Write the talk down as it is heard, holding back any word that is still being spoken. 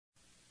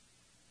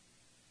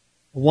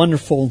A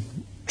wonderful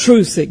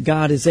truth that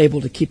God is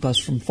able to keep us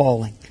from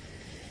falling.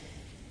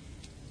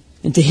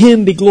 And to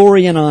Him be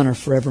glory and honor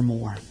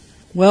forevermore.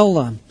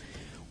 Well,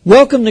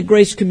 welcome to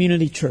Grace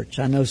Community Church.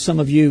 I know some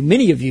of you,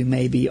 many of you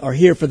maybe, are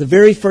here for the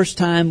very first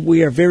time.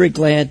 We are very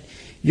glad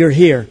you're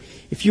here.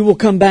 If you will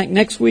come back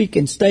next week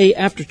and stay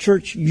after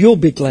church, you'll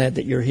be glad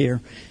that you're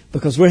here,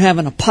 because we're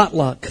having a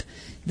potluck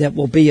that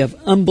will be of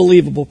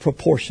unbelievable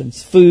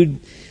proportions.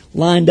 Food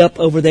lined up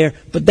over there.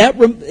 But that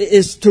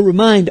is to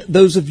remind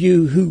those of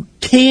you who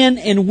can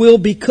and will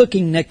be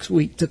cooking next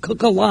week to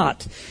cook a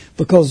lot,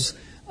 because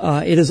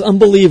it is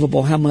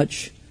unbelievable how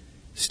much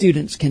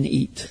students can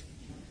eat.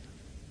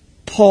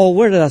 Paul,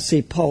 where did I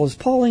see Paul? Is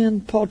Paul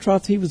in? Paul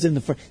Troth, he was in the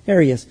first.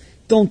 There he is.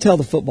 Don't tell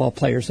the football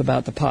players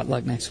about the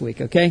potluck next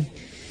week, okay?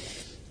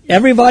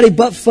 Everybody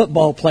but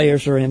football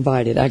players are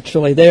invited.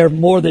 Actually, they're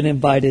more than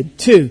invited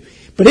too.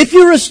 But if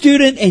you're a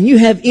student and you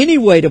have any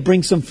way to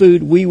bring some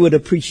food, we would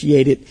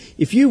appreciate it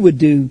if you would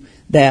do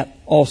that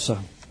also.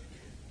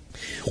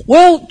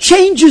 Well,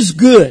 change is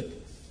good.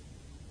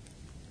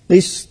 At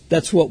least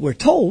that's what we're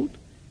told.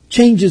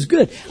 Change is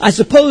good. I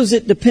suppose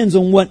it depends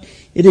on what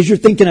it is you're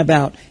thinking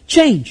about.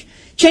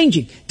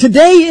 Changing.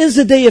 Today is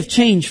a day of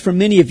change for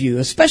many of you,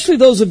 especially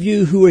those of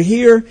you who are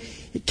here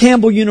at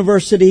Campbell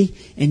University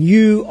and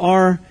you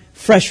are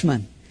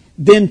freshmen.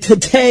 Then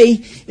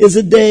today is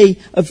a day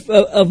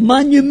of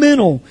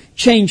monumental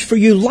change for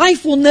you.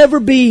 Life will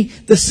never be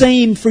the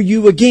same for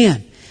you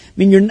again. I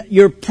mean,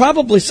 you're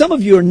probably, some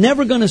of you are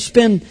never going to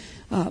spend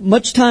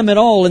much time at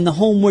all in the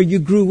home where you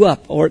grew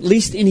up, or at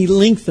least any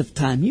length of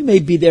time. You may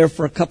be there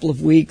for a couple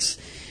of weeks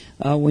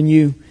when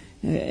you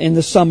in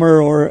the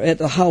summer or at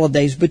the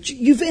holidays, but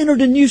you've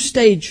entered a new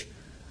stage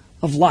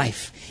of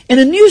life. And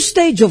a new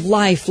stage of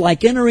life,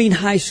 like entering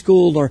high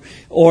school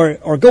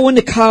or going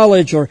to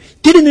college or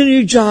getting a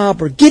new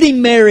job or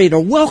getting married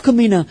or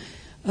welcoming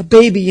a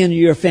baby into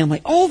your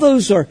family, all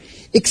those are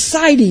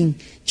exciting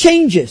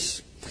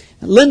changes.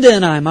 Linda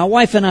and I, my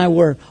wife and I,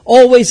 were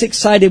always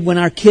excited when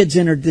our kids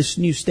entered this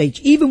new stage,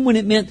 even when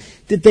it meant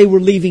that they were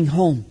leaving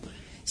home.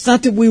 It's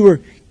not that we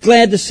were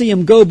glad to see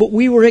them go, but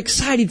we were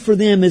excited for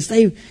them as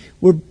they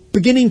were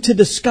beginning to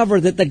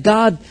discover that the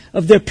God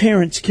of their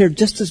parents cared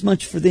just as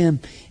much for them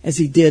as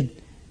He did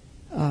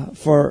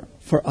for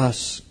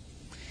us.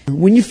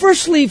 When you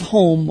first leave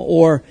home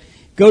or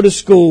go to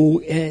school,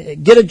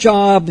 get a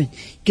job,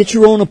 get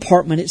your own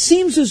apartment, it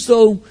seems as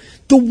though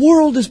the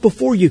world is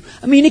before you.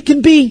 I mean, it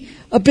can be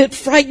a bit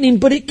frightening,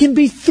 but it can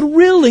be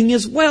thrilling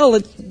as well.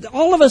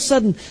 All of a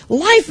sudden,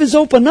 life is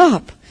opened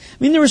up. I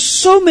mean, there are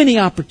so many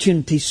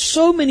opportunities,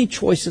 so many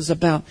choices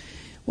about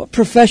what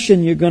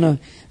profession you're going to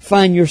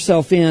find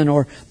yourself in,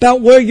 or about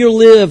where you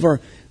live,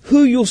 or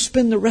who you'll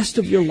spend the rest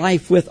of your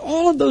life with.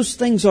 All of those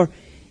things are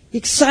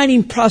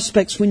exciting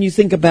prospects when you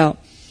think about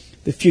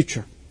the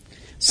future.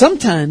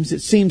 Sometimes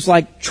it seems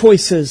like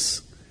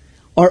choices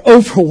are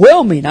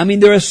overwhelming. I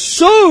mean, there are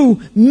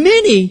so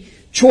many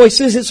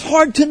choices, it's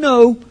hard to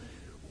know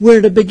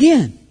where to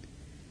begin.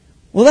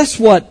 Well, that's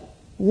what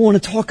we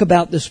want to talk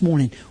about this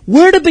morning.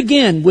 Where to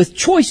begin with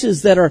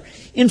choices that are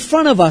in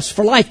front of us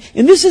for life.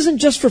 And this isn't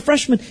just for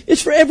freshmen,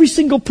 it's for every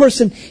single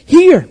person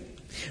here.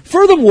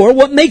 Furthermore,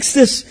 what makes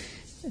this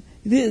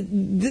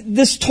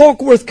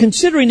talk worth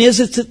considering is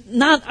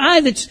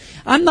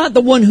I'm not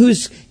the one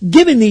who's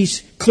given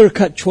these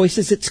clear-cut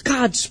choices. It's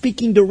God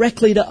speaking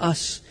directly to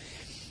us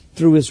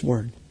through His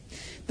Word.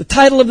 The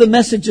title of the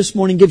message this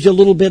morning gives you a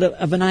little bit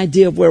of an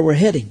idea of where we're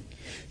heading.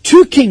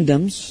 2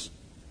 kingdoms,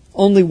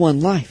 only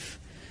one life.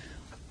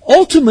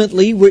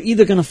 Ultimately, we're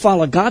either going to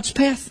follow God's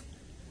path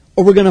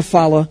or we're going to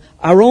follow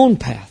our own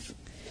path.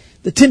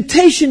 The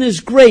temptation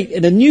is great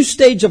at a new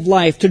stage of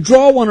life to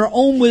draw on our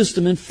own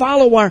wisdom and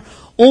follow our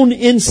own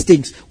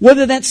instincts.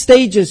 Whether that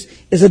stage is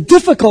a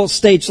difficult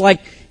stage,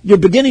 like you're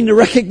beginning to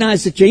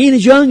recognize that you ain't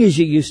as young as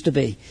you used to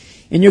be,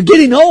 and you're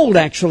getting old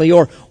actually,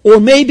 or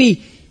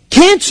maybe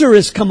cancer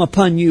has come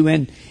upon you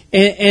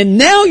and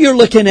now you're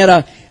looking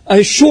at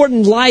a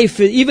shortened life.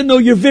 Even though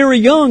you're very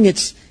young,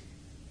 it's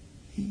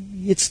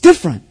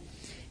different.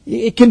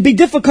 It can be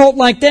difficult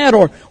like that,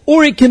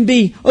 or it can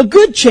be a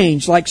good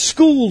change like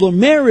school or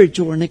marriage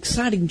or an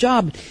exciting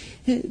job.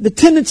 The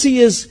tendency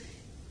is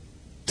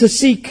to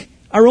seek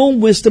our own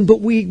wisdom,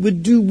 but we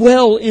would do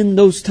well in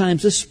those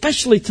times,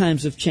 especially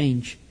times of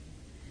change,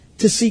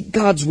 to seek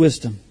God's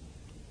wisdom.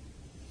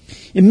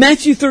 In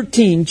Matthew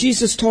 13,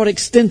 Jesus taught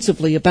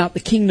extensively about the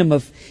kingdom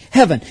of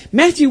heaven.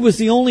 Matthew was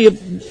the only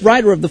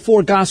writer of the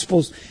 4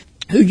 Gospels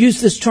who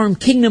used this term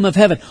kingdom of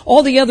heaven.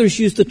 All the others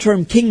use the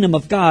term kingdom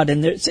of God,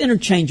 and it's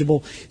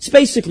interchangeable. It's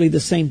basically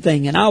the same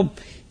thing. And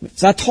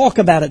as I talk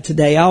about it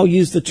today, I'll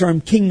use the term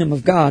kingdom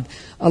of God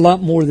a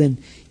lot more than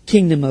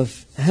kingdom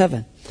of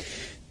heaven.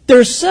 There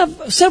are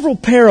several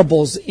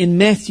parables in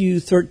Matthew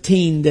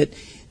 13 that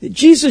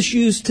Jesus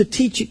used to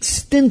teach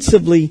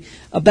extensively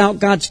about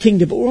God's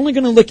kingdom. But we're only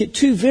going to look at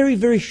 2 very,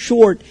 very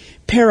short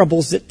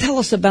parables that tell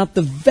us about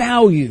the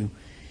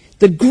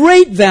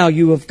great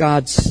value of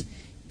God's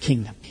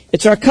kingdom.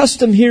 It's our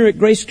custom here at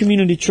Grace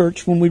Community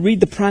Church when we read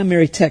the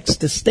primary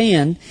text to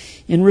stand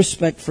in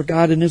respect for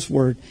God and His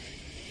Word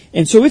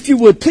And so if you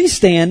would, please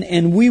stand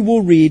and we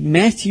will read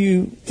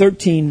Matthew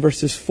 13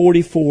 verses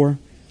 44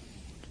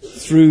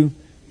 through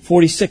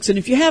 46. And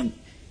if you have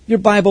your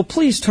Bible,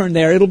 please turn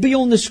there. It'll be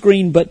on the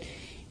screen, but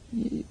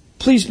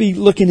please be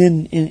looking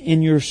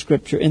in your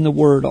scripture, in the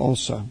Word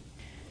also.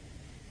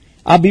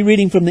 I'll be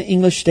reading from the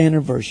English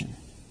Standard Version.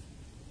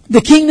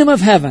 The kingdom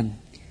of heaven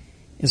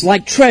is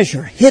like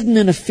treasure hidden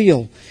in a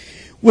field,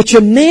 which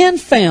a man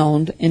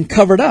found and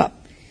covered up.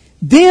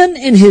 Then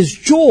in his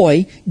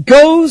joy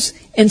goes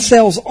and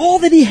sells all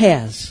that he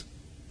has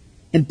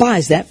and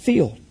buys that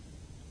field.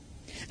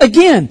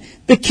 Again,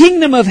 the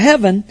kingdom of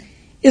heaven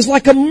is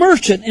like a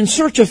merchant in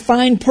search of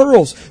fine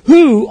pearls,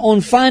 who, on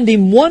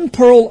finding one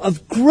pearl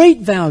of great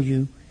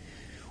value,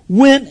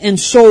 went and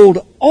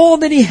sold all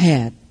that he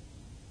had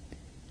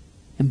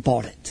and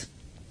bought it.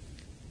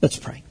 Let's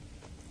pray.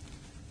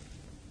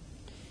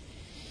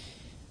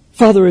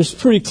 Father, it's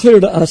pretty clear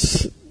to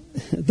us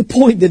the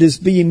point that is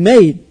being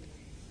made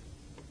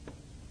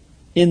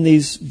in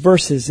these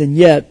verses, and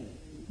yet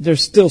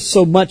there's still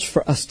so much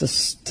for us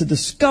to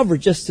discover,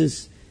 just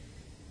as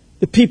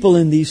the people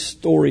in these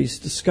stories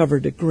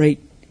discovered a great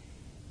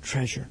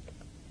treasure.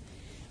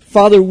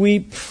 Father,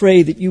 we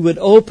pray that you would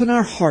open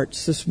our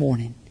hearts this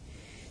morning,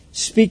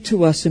 speak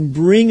to us and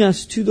bring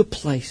us to the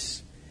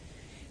place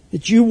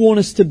that you want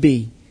us to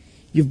be.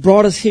 You've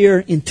brought us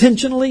here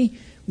intentionally.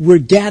 We're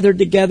gathered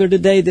together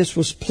today. This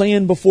was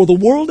planned before the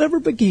world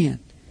ever began.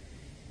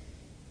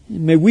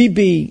 And may we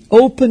be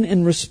open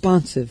and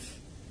responsive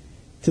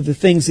to the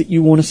things that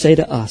you want to say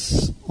to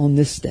us on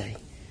this day.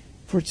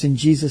 For it's in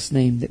Jesus'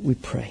 name that we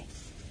pray.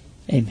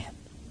 Amen.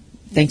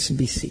 Thanks, and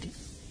be seated.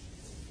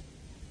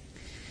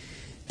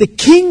 The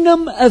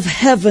kingdom of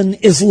heaven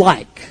is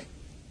like.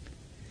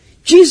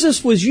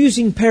 Jesus was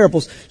using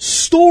parables,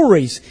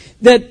 stories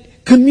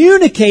that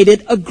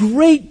communicated a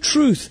great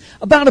truth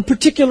about a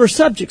particular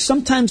subject.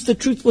 Sometimes the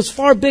truth was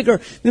far bigger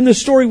than the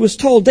story was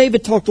told.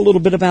 David talked a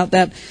little bit about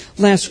that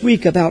last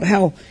week, about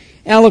how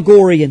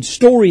allegory and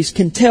stories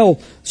can tell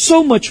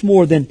so much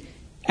more than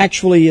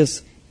actually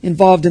is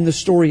involved in the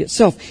story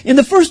itself. In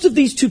the first of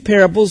these two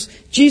parables,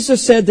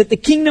 Jesus said that the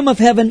kingdom of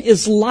heaven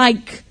is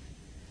like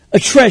a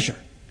treasure.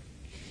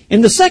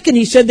 In the second,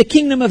 he said the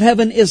kingdom of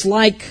heaven is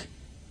like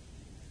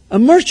a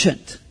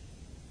merchant.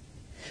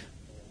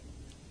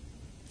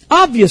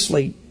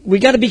 Obviously, we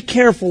got to be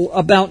careful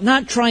about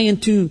not trying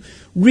to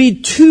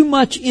read too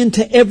much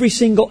into every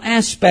single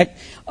aspect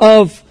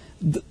of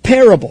the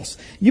parables.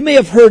 You may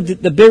have heard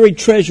that the buried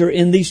treasure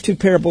in these two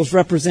parables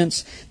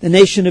represents the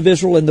nation of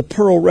Israel and the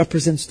pearl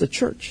represents the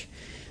church.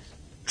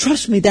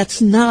 Trust me,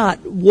 that's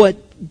not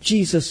what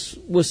Jesus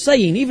was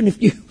saying. Even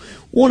if you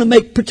want to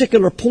make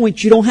particular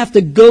points, you don't have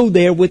to go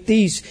there with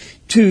these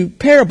two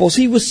parables.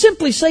 He was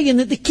simply saying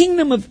that the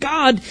kingdom of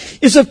God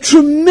is of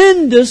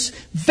tremendous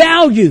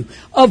value,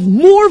 of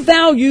more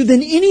value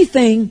than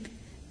anything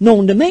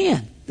known to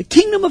man. The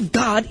kingdom of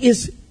God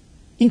is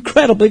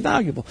incredibly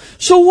valuable.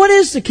 So what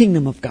is the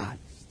kingdom of God?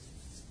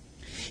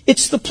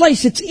 It's the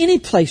place, it's any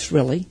place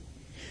really,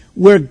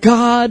 where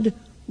God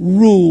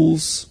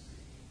rules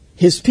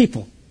His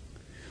people.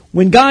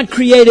 When God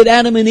created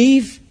Adam and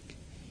Eve,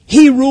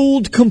 He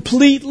ruled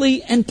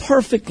completely and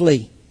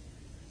perfectly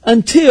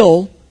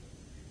until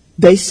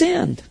they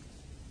sinned.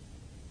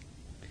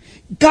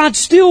 God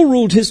still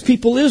ruled His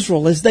people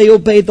Israel as they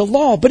obeyed the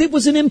law, but it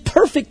was an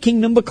imperfect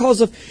kingdom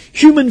because of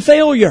human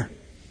failure.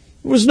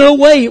 There was no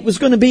way it was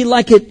going to be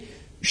like it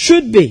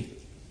should be.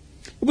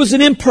 It was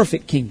an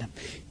imperfect kingdom.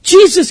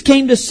 Jesus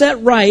came to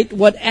set right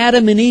what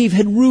Adam and Eve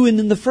had ruined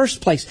in the first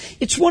place.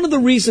 It's one of the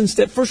reasons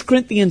that 1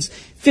 Corinthians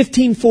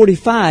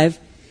 15:45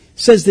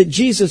 says that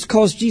Jesus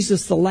calls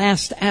Jesus the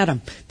last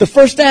Adam. The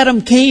first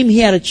Adam came, he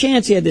had a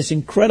chance, he had this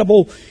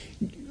incredible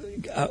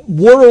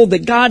world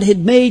that God had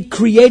made,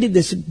 created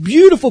this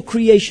beautiful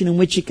creation in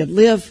which he could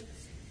live.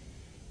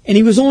 And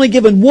he was only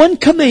given one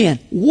command,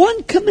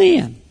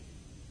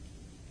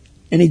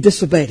 and he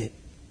disobeyed it.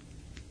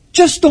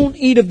 Just don't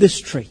eat of this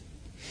tree.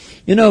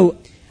 You know,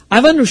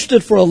 I've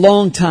understood for a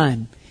long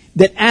time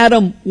that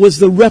Adam was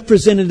the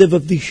representative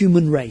of the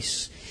human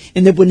race.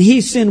 And that when he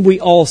sinned, we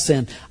all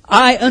sinned.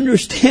 I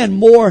understand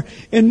more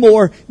and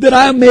more that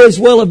I may as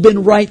well have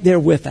been right there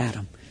with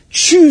Adam.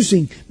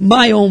 Choosing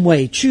my own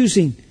way.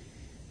 Choosing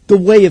the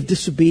way of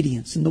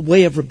disobedience and the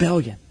way of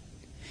rebellion.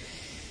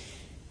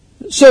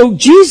 So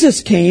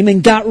Jesus came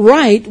and got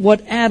right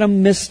what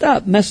Adam messed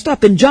up.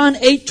 In John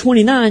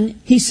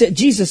 8:29,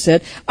 Jesus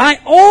said, I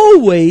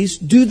always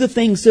do the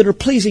things that are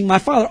pleasing my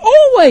Father.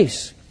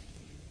 Always!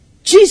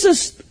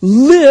 Jesus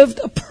lived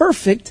a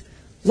perfect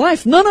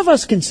life. None of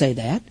us can say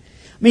that.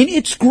 I mean,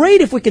 it's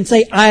great if we can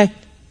say, I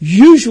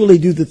usually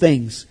do the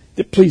things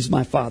that please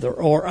my Father,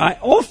 or I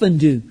often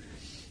do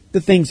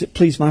the things that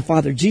please my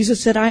Father.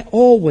 Jesus said, I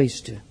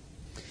always do.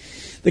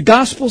 The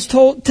Gospels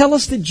tell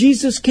us that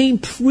Jesus came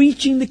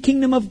preaching the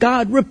kingdom of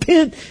God.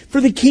 Repent,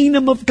 for the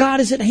kingdom of God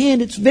is at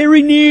hand. It's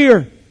very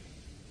near.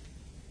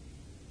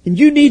 And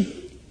you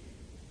need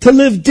to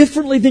live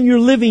differently than you're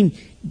living.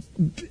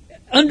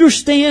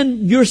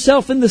 Understand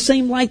yourself in the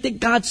same light that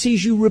God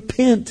sees you.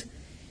 Repent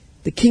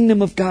The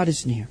kingdom of God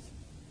is near.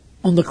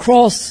 On the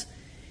cross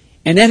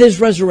and at His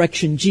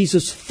resurrection,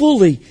 Jesus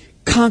fully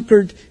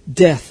conquered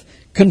death,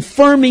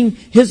 confirming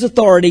His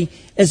authority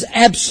as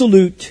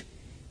absolute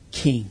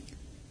King.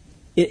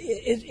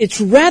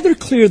 It's rather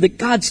clear that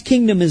God's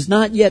kingdom is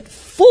not yet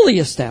fully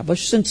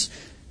established, since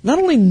not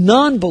only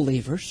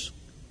non-believers,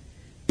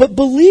 but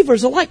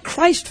believers alike,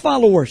 Christ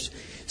followers,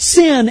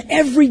 sin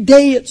every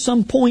day at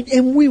some point,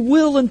 and we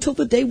will until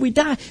the day we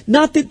die.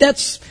 Not that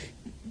that's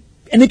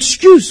an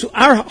excuse.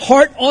 Our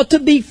heart ought to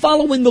be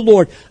following the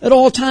Lord at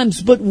all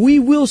times, but we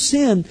will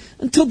sin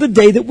until the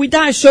day that we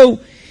die. So,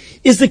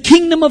 is the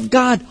kingdom of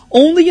God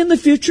only in the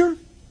future?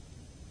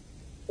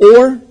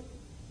 Or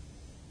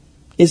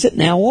is it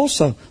now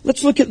also?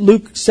 Let's look at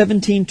Luke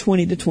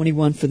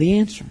 17:20-21 for the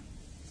answer.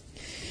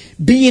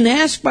 Being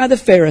asked by the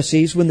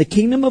Pharisees when the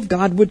kingdom of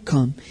God would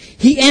come,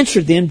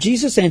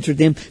 Jesus answered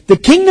them, the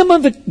kingdom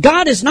of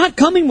God is not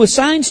coming with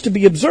signs to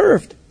be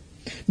observed,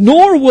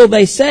 nor will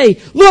they say,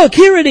 look,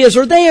 here it is,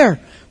 or there.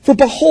 For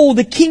behold,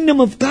 the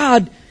kingdom of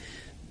God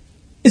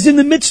is in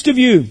the midst of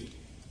you.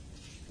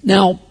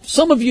 Now,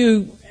 some of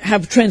you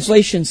have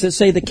translations that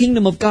say the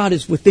kingdom of God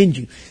is within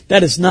you.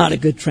 That is not a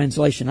good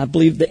translation. I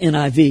believe the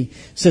NIV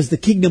says the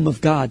kingdom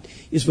of God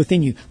is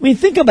within you. I mean,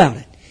 think about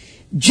it.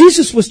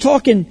 Jesus was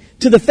talking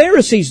to the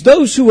Pharisees,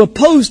 those who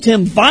opposed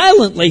Him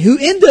violently, who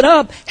ended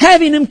up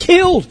having Him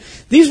killed.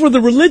 These were the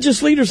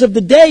religious leaders of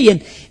the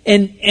day,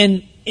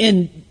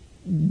 and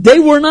they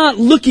were not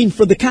looking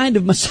for the kind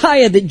of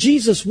Messiah that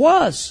Jesus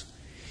was.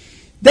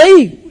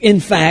 They,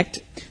 in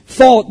fact,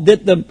 thought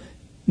that the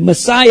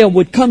Messiah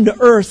would come to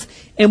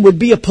earth and would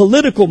be a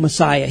political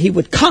Messiah. He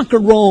would conquer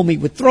Rome. He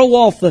would throw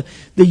off the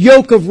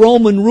yoke of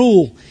Roman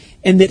rule.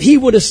 And that He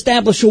would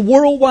establish a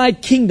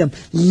worldwide kingdom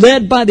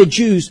led by the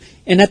Jews.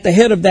 And at the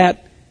head of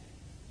that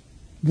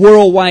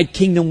worldwide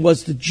kingdom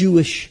was the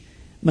Jewish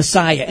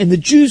Messiah. And the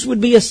Jews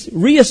would be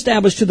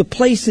reestablished to the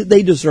place that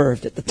they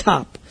deserved, at the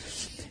top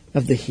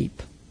of the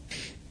heap.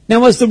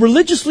 Now, as the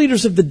religious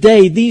leaders of the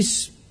day,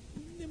 these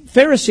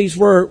Pharisees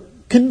were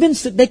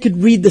convinced that they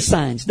could read the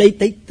signs. They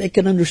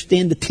could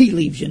understand the tea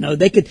leaves, you know.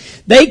 They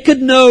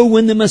could know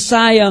when the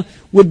Messiah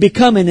would be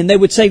coming, and they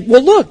would say,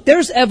 well, look,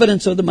 there's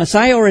evidence of the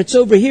Messiah, or it's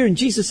over here. And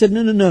Jesus said,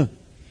 no.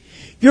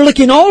 You're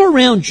looking all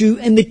around you,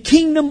 and the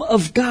kingdom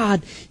of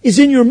God is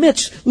in your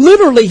midst.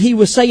 Literally, He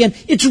was saying,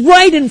 it's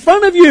right in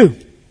front of you.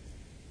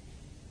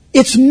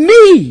 It's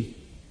me.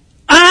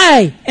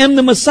 I am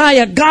the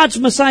Messiah, God's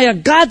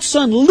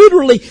Son,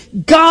 literally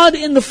God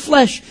in the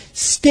flesh,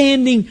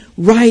 standing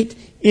right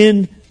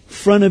in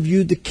front of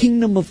you. The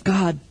kingdom of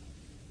God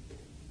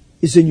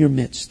is in your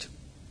midst.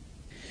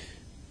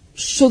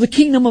 So the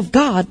kingdom of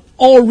God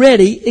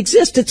already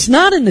exists. It's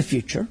not in the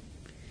future.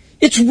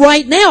 It's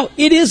right now.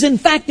 It is in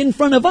fact in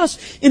front of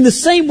us, in the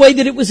same way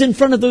that it was in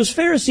front of those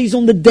Pharisees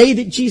on the day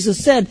that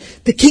Jesus said,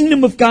 the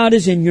kingdom of God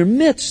is in your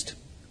midst.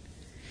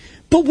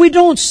 But we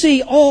don't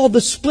see all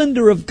the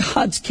splendor of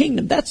God's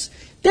kingdom. That's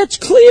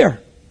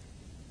clear.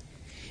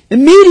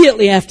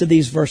 Immediately after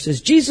these verses,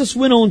 Jesus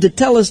went on to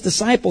tell His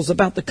disciples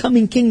about the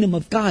coming kingdom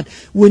of God,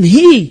 when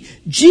He,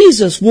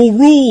 Jesus, will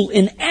rule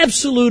in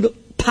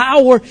absolute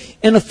power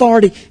and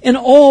authority, and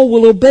all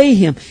will obey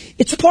Him.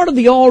 It's part of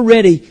the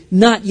already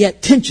not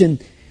yet tension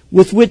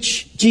with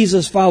which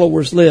Jesus'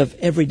 followers live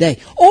every day.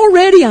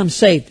 Already I'm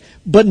saved,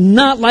 but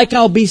not like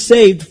I'll be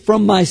saved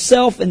from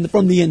myself and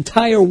from the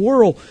entire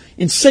world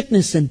in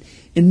sickness and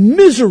in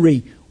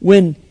misery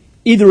when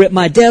either at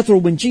my death or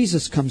when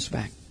Jesus comes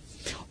back.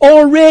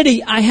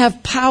 Already I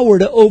have power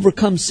to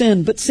overcome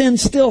sin, but sin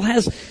still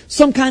has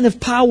some kind of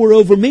power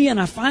over me, and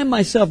I find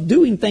myself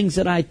doing things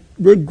that I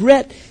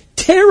regret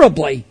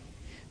terribly.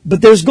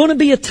 But there's going to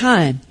be a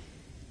time,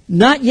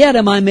 not yet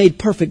am I made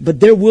perfect, but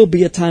there will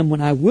be a time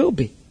when I will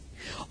be.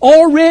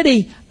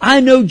 Already I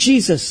know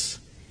Jesus.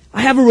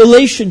 I have a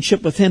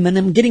relationship with Him, and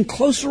I'm getting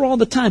closer all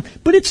the time.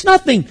 But it's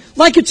nothing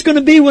like it's going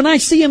to be when I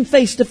see Him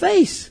face to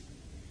face.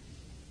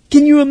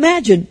 Can you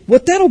imagine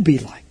what that'll be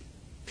like?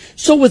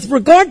 So with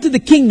regard to the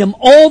kingdom,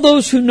 all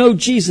those who know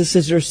Jesus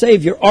as their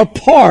Savior are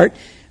part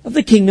of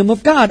the kingdom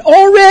of God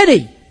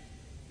already.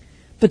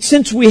 But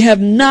since we have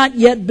not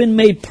yet been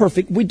made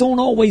perfect, we don't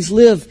always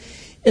live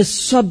as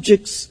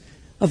subjects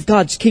of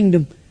God's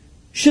kingdom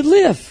should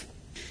live.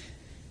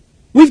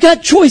 We've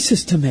got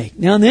choices to make.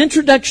 Now, in the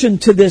introduction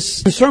to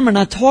this sermon,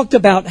 I talked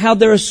about how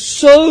there are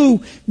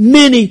so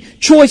many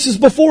choices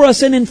before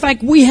us. And in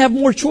fact, we have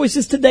more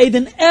choices today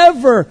than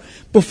ever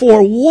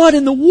before. What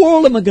in the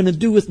world am I going to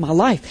do with my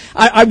life?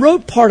 I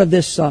wrote part of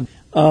this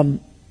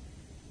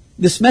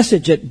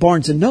message at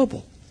Barnes &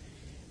 Noble.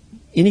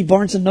 Any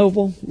Barnes &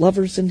 Noble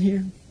lovers in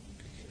here?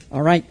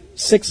 All right.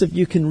 6 of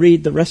you can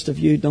read. The rest of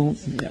you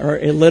are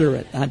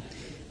illiterate.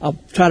 I'll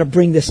try to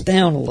bring this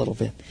down a little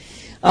bit.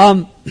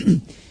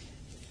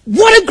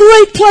 What a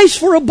great place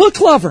for a book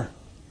lover.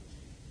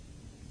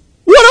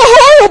 What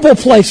a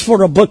horrible place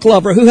for a book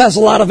lover who has a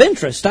lot of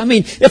interest. I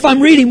mean, if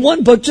I'm reading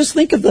one book, just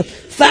think of the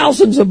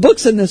thousands of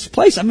books in this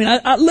place. I mean,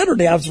 I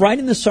was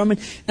writing this sermon,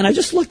 and I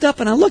just looked up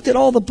and I looked at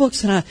all the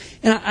books, and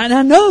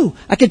I know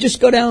I could just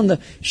go down the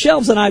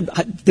shelves and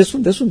this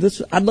one.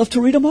 I'd love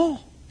to read them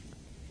all.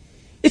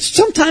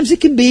 Sometimes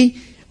it can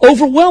be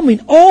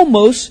overwhelming,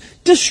 almost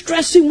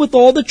distressing with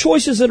all the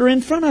choices that are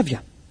in front of you.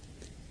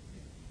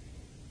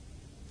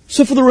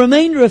 So for the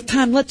remainder of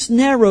time, let's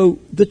narrow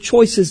the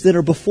choices that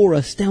are before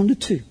us down to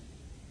two.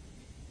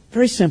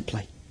 Very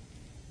simply,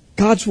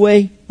 God's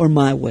way or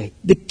my way.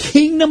 The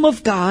kingdom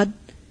of God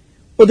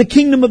or the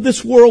kingdom of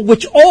this world,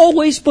 which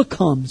always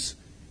becomes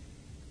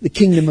the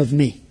kingdom of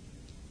me.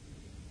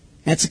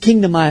 That's a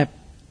kingdom I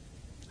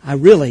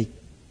really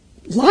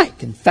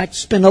like. In fact,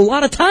 spend a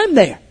lot of time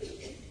there.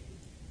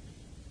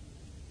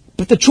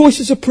 But the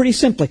choices are pretty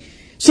simple.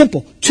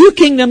 Two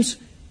kingdoms,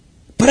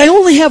 but I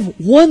only have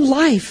one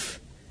life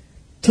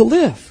to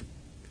live.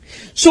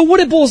 So what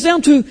it boils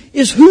down to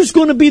is who's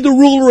going to be the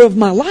ruler of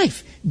my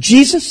life?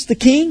 Jesus, the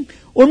king,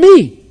 or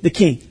me, the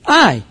king?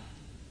 I,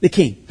 the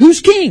king.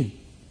 Who's king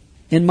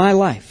in my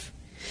life?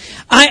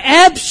 I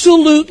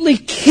absolutely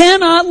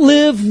cannot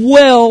live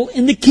well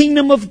in the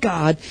kingdom of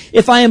God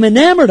if I am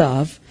enamored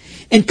of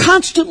and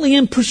constantly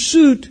in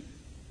pursuit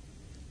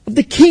of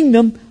the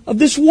kingdom of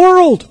this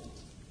world.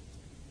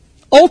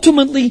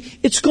 Ultimately,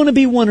 it's going to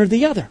be one or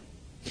the other.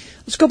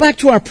 Let's go back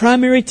to our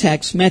primary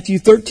text, Matthew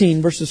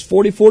 13, verses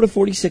 44 to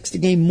 46, to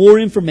gain more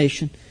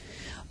information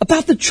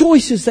about the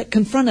choices that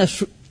confront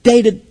us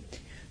minute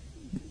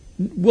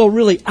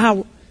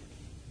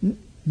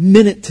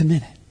to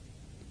minute.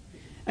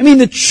 I mean,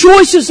 the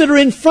choices that are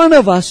in front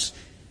of us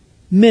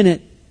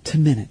minute to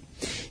minute.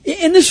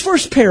 In this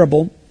first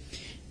parable,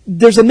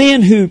 there's a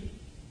man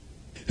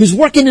who's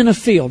working in a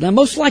field. Now,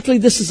 most likely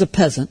this is a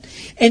peasant,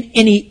 and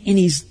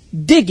he's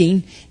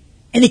digging,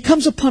 and he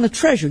comes upon a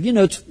treasure. You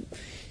know, it's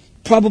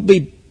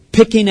probably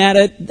picking at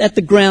it, at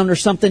the ground or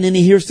something, and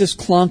he hears this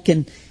clunk,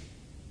 and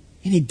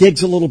he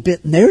digs a little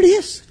bit, and there it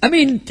is. I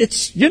mean,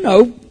 it's,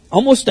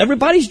 almost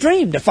everybody's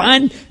dream to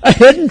find a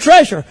hidden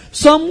treasure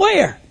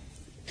somewhere.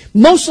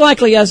 Most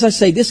likely, as I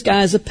say, this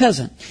guy is a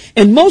peasant.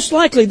 And most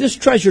likely this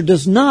treasure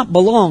does not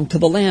belong to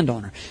the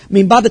landowner. I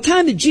mean, by the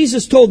time that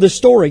Jesus told this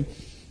story,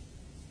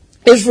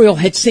 Israel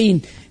had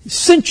seen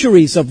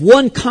centuries of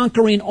one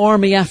conquering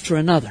army after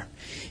another.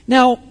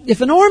 Now, if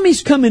an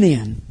army's coming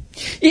in,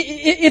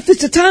 if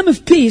it's a time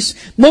of peace,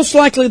 most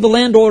likely the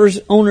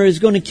landowner is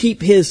going to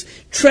keep his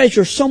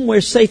treasure somewhere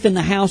safe in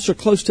the house or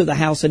close to the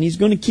house, and he's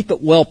going to keep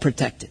it well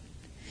protected.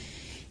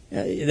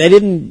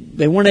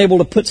 They weren't able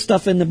to put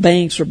stuff in the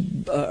banks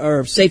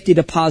or safety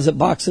deposit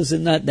boxes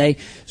in that day.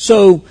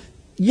 So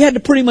you had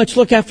to pretty much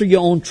look after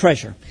your own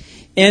treasure.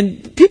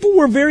 And people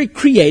were very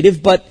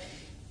creative, but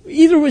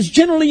either it was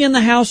generally in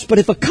the house, but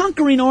if a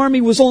conquering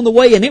army was on the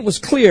way and it was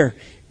clear,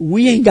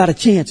 we ain't got a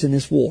chance in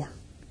this war.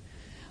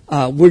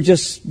 We're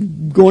just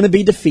going to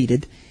be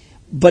defeated.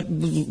 But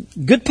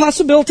good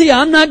possibility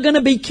I'm not going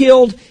to be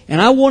killed,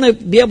 and I want to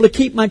be able to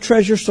keep my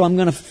treasure, so I'm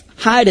going to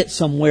hide it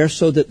somewhere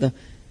so that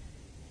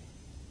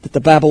the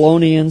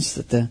Babylonians,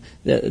 that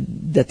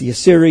the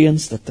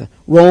Assyrians, that the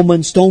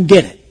Romans don't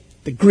get it.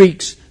 The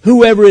Greeks,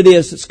 whoever it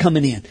is that's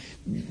coming in,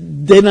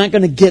 they're not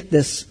going to get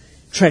this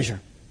treasure.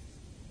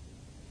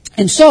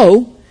 And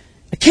so,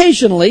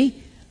 occasionally,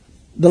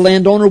 the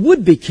landowner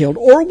would be killed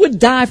or would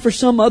die for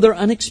some other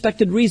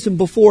unexpected reason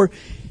before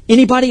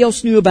anybody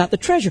else knew about the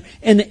treasure.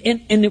 And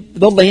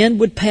the land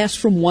would pass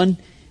from one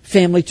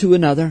family to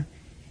another.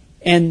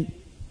 And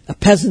a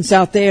peasant's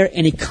out there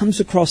and he comes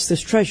across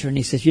this treasure and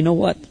he says, you know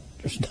what?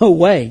 There's no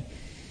way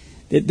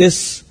that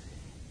this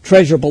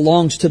treasure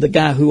belongs to the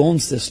guy who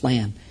owns this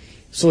land.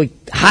 So he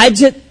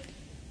hides it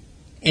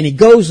and he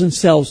goes and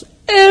sells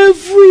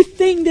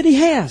everything that he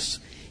has.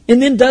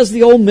 And then does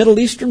the old Middle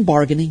Eastern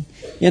bargaining.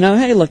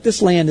 Hey, look,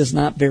 this land is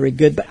not very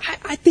good, but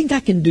I think I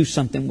can do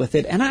something with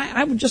it, and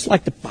I would just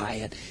like to buy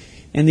it.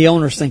 And the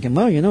owner's thinking,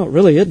 well, it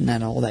really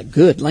isn't all that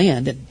good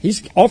land, and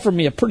he's offered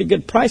me a pretty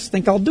good price, I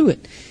think I'll do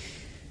it.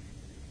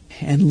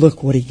 And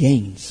look what he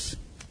gains.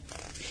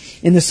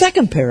 In the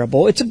second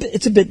parable, it's a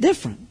bit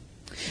different.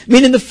 I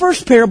mean, in the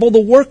first parable, the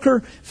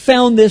worker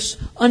found this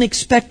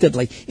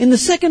unexpectedly. In the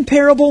second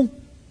parable,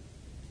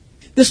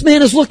 this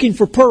man is looking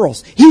for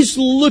pearls. He's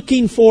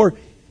looking for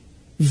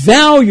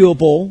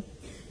valuable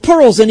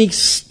pearls, and he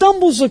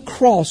stumbles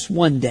across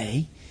one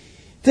day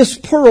this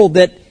pearl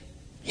that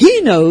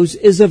he knows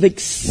is of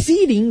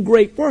exceeding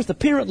great worth.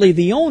 Apparently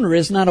the owner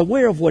is not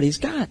aware of what he's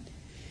got.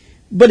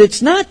 But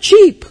it's not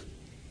cheap.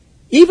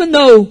 Even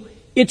though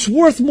it's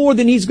worth more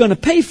than he's going to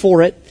pay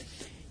for it,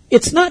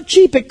 it's not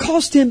cheap. It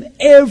cost him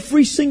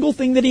every single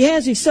thing that he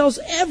has. He sells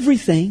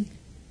everything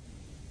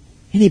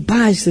and he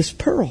buys this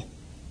pearl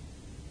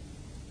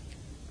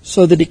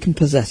so that he can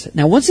possess it.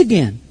 Now, once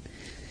again,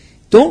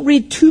 don't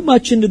read too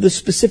much into the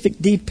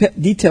specific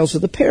details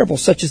of the parable,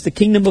 such as the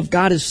kingdom of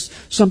God is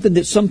something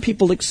that some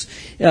people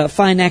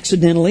find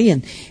accidentally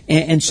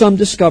and some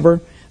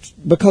discover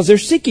because they're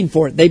seeking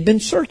for it. They've been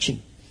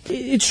searching.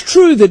 It's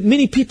true that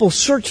many people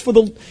search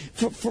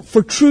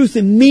for truth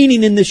and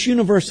meaning in this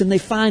universe and they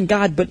find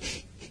God, but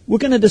we're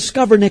going to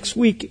discover next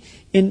week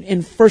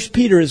in 1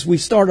 Peter as we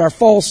start our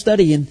fall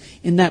study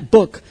in that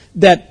book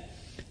that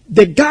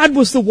God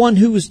was the one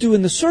who was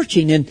doing the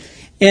searching and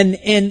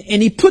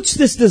He puts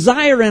this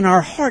desire in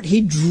our heart.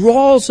 He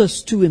draws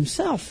us to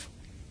Himself.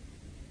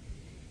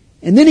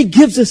 And then He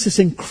gives us this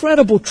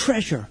incredible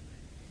treasure.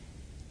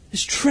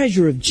 This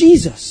treasure of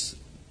Jesus.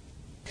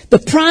 The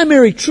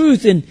primary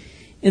truth in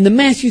the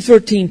Matthew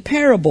 13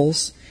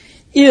 parables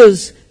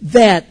is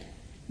that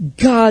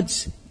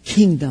God's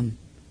kingdom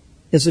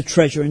is a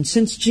treasure. And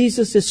since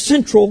Jesus is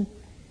central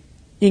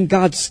in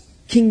God's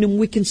kingdom,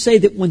 we can say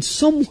that when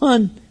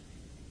someone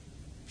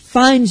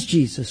finds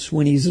Jesus,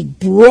 when he's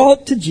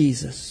brought to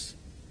Jesus,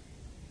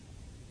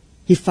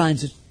 he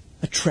finds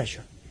a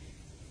treasure.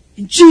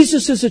 And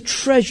Jesus is a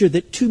treasure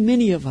that too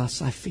many of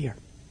us, I fear,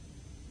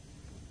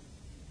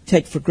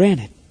 take for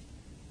granted.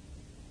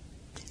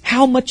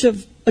 How much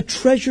of a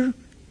treasure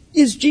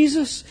is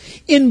Jesus?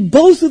 In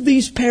both of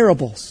these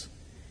parables,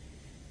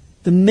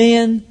 the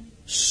man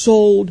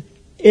sold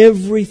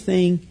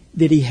everything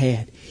that he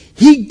had.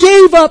 He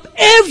gave up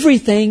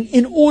everything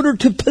in order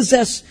to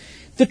possess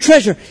the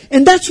treasure.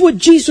 And that's what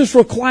Jesus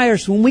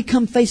requires when we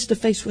come face to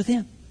face with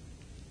Him.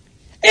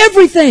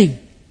 Everything.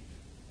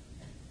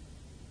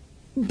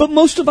 But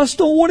most of us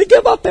don't want to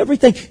give up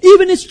everything.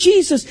 Even if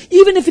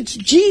it's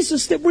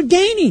Jesus that we're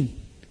gaining.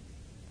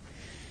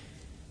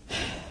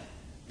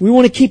 We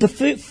want to keep a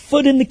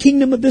foot in the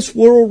kingdom of this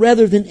world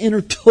rather than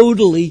enter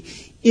totally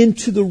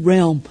into the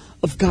realm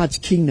of God's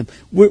kingdom.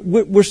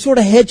 We're sort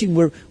of hedging.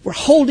 We're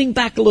holding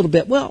back a little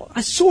bit. Well,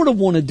 I sort of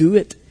want to do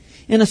it,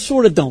 and I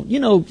sort of don't. You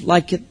know,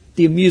 like at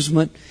the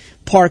amusement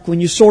park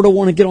when you sort of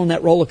want to get on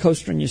that roller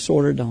coaster and you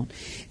sort of don't.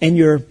 And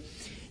you're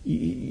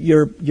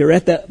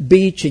at the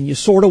beach and you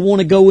sort of want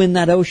to go in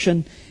that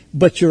ocean,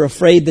 but you're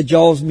afraid the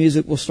Jaws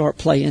music will start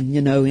playing,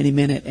 any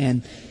minute.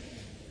 And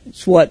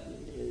it's what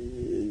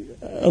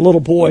a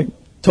little boy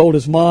told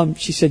his mom.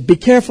 She said, "Be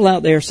careful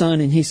out there,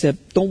 son." And he said,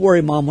 "Don't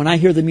worry, Mom. When I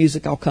hear the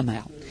music, I'll come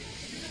out."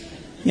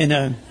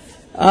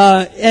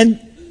 And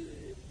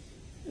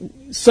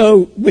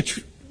so,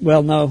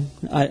 no,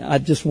 I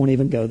just won't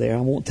even go there.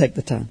 I won't take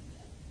the time.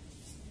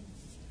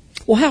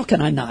 Well, how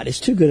can I not? It's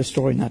too good a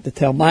story not to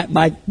tell.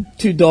 My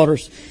two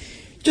daughters,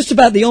 just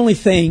about the only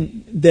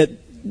thing that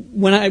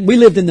we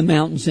lived in the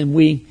mountains and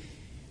we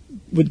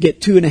would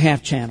get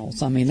 2.5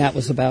 channels. I mean, that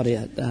was about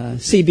it.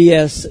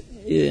 CBS,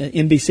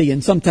 NBC,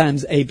 and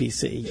sometimes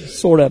ABC,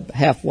 sort of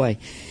halfway.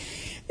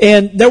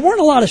 And there weren't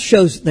a lot of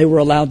shows they were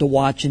allowed to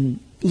watch, and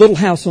Little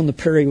House on the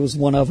Prairie was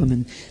one of them.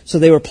 And so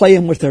they were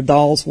playing with their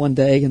dolls one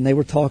day, and they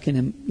were talking,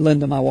 and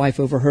Linda, my wife,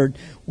 overheard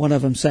one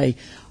of them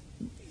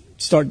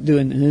start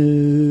doing,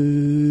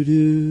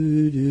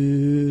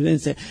 and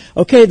say,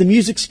 "Okay, the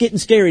music's getting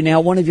scary now.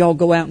 One of y'all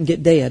go out and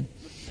get dead."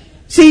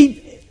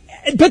 See,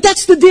 but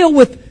that's the deal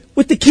with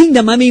the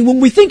kingdom. I mean, when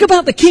we think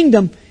about the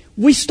kingdom,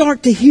 we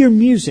start to hear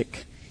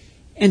music.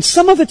 And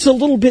some of it's a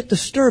little bit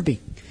disturbing.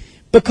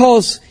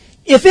 Because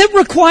if it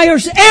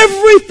requires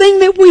everything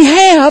that we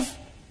have,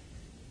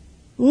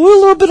 we're a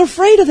little bit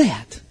afraid of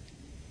that.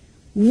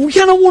 We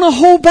kind of want to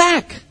hold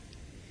back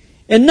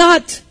and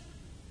not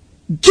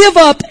give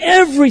up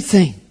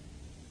everything.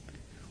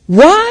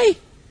 Why?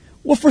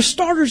 Well, for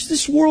starters,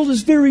 this world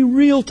is very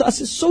real to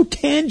us. It's so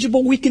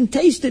tangible. We can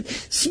taste it,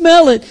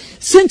 smell it,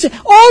 sense it.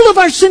 All of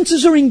our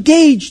senses are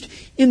engaged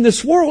in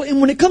this world.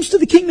 And when it comes to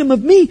the kingdom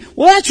of me,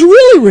 well, that's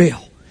really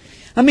real.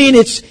 I mean,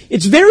 it's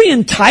very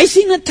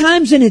enticing at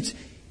times, and it's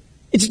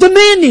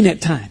demanding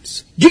at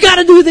times. You got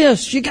to do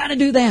this. You got to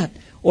do that.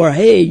 Or,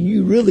 hey,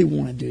 you really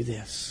want to do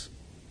this.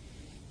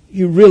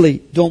 You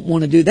really don't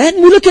want to do that.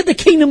 And we look at the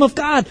kingdom of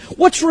God.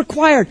 What's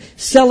required?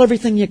 Sell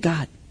everything you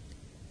got.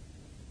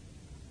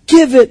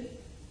 Give it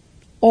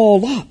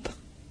all up.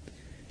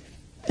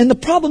 And the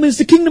problem is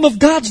the kingdom of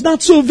God's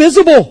not so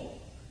visible.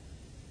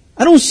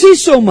 I don't see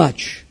so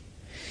much.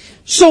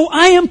 So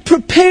I am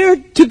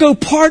prepared to go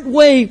part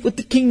way with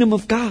the kingdom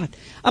of God.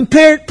 I'm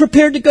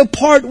prepared to go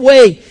part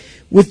way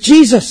with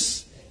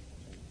Jesus.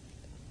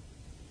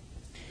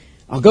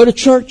 I'll go to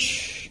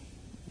church.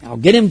 I'll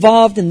get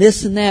involved in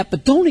this and that.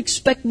 But don't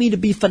expect me to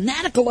be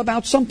fanatical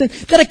about something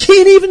that I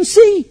can't even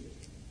see.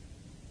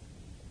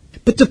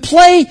 But to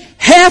play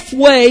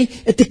halfway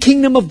at the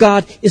kingdom of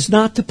God is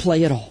not to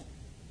play at all.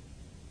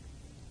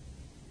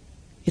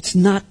 It's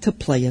not to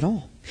play at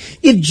all.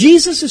 If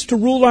Jesus is to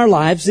rule our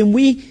lives, then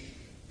we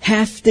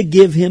have to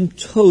give Him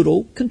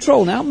total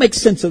control. Now, I'll make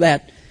sense of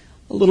that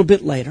a little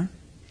bit later.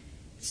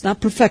 It's not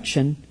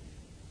perfection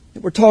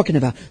that we're talking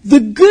about. The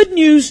good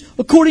news,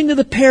 according to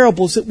the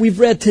parables that we've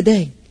read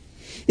today,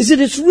 is that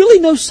it's really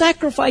no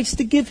sacrifice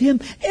to give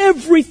Him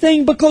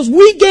everything, because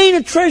we gain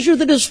a treasure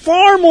that is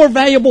far more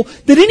valuable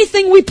than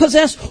anything we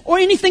possess or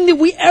anything that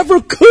we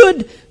ever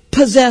could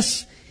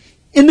possess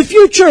in the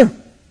future.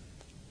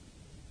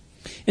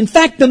 In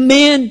fact, the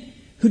man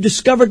who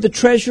discovered the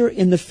treasure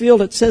in the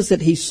field, it says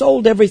that he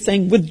sold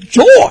everything with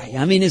joy.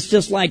 I mean, it's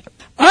just like,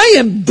 I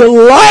am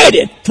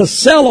delighted to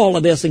sell all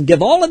of this and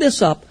give all of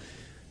this up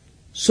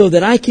so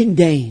that I can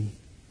gain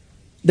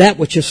that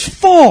which is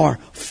far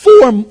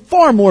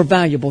more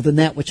valuable than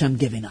that which I'm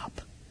giving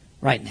up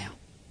right now.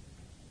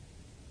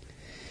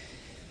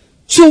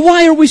 So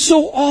why are we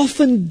so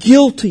often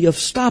guilty of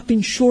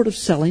stopping short of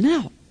selling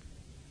out?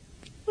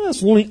 Well,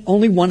 there's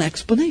only one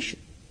explanation.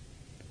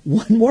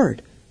 One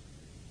word.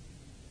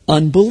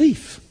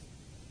 Unbelief.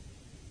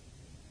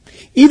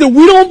 Either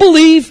we don't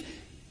believe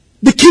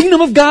the kingdom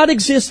of God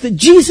exists, that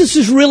Jesus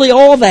is really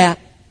all that,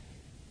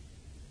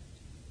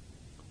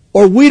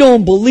 or we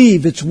don't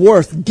believe it's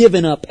worth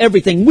giving up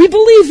everything. We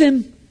believe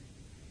Him,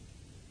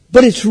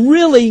 but it's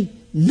really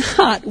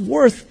not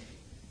worth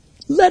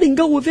letting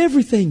go of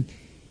everything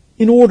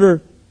in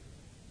order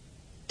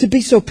to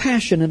be so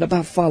passionate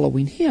about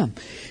following Him.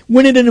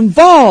 When it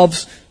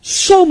involves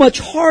so much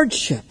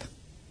hardship,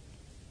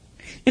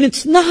 and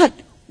it's not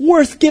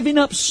worth giving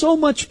up so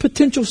much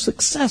potential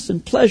success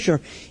and pleasure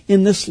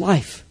in this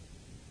life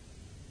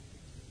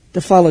to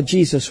follow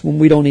Jesus when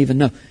we don't even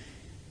know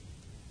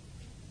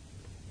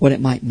what it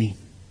might mean.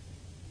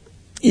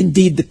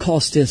 Indeed, the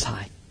cost is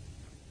high.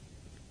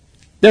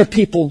 There are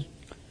people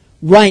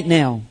right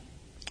now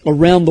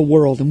around the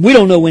world, and we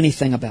don't know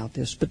anything about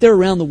this, but they're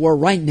around the world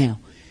right now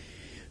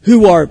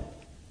who are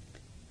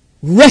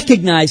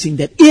recognizing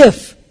that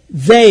if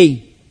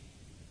they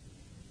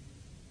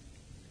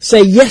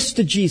say yes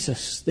to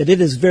Jesus, that it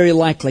is very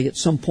likely at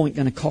some point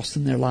going to cost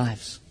them their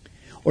lives.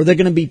 Or they're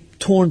going to be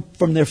torn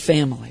from their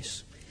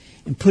families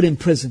and put in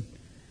prison,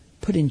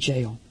 put in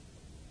jail.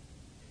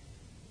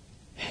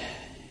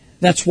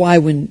 That's why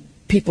when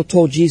people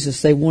told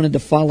Jesus they wanted to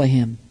follow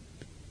Him,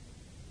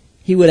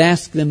 He would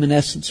ask them in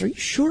essence, are you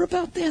sure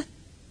about that?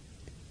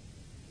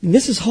 And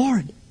this is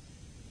hard.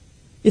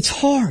 It's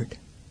hard.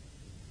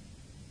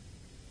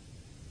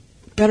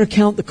 Better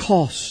count the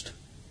cost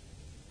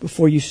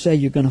before you say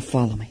you're going to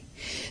follow me.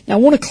 Now I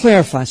want to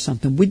clarify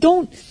something.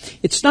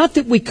 It's not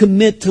that we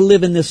commit to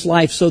live in this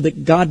life so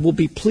that God will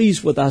be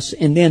pleased with us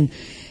and then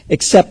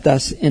accept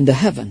us into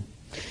heaven.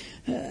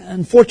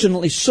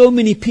 Unfortunately, so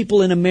many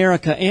people in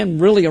America and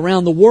really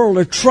around the world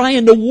are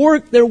trying to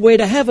work their way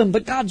to heaven,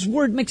 but God's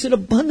Word makes it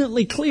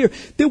abundantly clear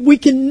that we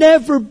can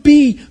never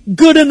be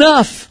good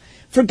enough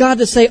for God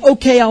to say,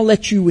 okay, I'll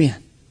let you in.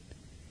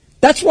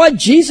 That's why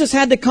Jesus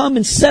had to come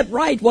and set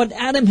right what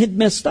Adam had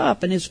messed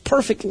up, and His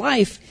perfect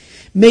life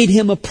made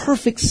Him a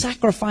perfect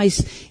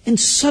sacrifice and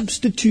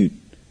substitute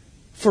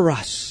for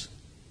us.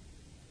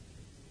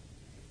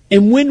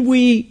 And when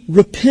we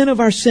repent of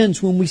our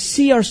sins, when we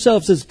see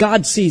ourselves as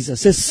God sees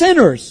us, as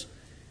sinners,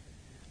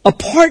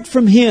 apart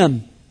from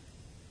Him,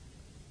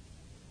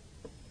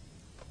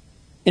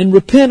 and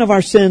repent of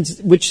our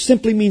sins, which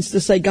simply means to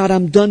say, God,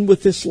 I'm done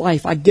with this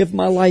life. I give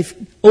my life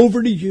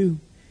over to You.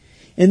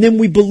 And then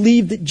we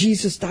believe that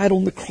Jesus died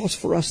on the cross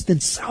for us, then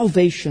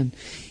salvation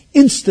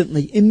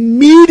instantly,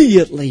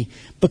 immediately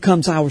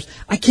becomes ours.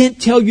 I can't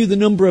tell you the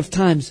number of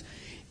times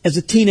as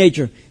a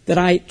teenager that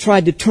I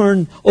tried to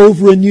turn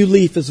over a new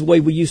leaf, is the way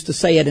we used to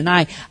say it. And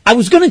I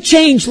was going to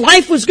change.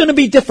 Life was going to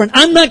be different.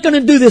 I'm not going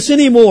to do this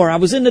anymore. I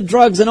was into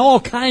drugs and all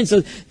kinds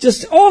of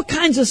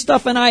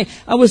stuff. And I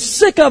was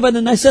sick of it.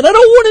 And I said, I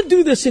don't want to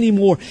do this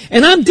anymore.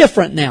 And I'm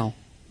different now.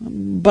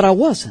 But I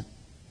wasn't.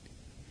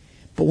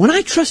 But when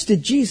I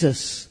trusted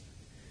Jesus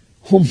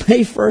on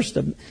May 1st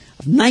of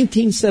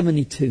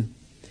 1972,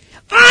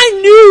 I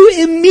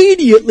knew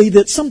immediately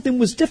that something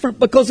was different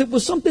because it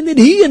was something that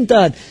He had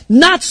done,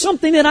 not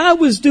something that I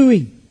was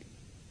doing.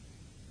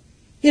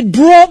 It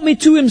brought me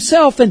to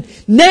Himself, and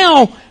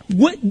now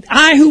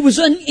I, who was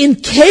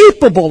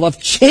incapable of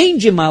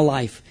changing my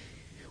life,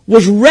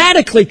 was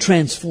radically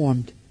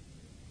transformed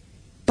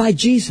by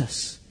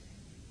Jesus.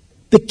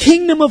 The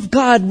kingdom of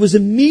God was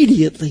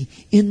immediately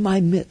in my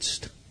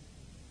midst.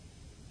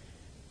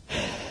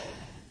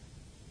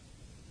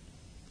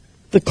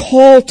 The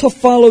call to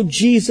follow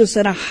Jesus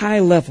at a high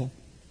level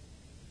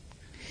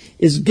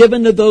is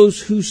given to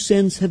those whose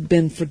sins have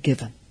been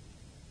forgiven.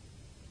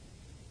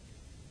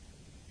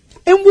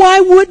 And why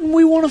wouldn't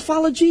we want to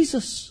follow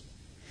Jesus?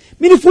 I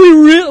mean, if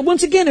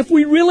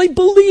we really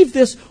believe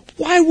this,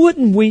 why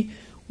wouldn't we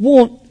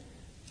want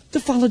to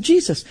follow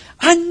Jesus?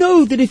 I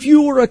know that if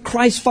you are a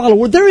Christ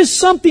follower, there is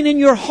something in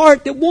your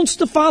heart that wants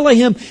to follow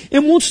Him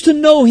and wants to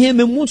know Him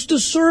and wants to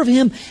serve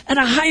Him at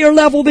a higher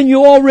level than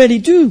you already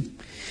do.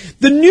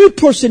 The new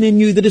person in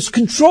you that is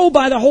controlled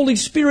by the Holy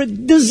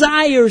Spirit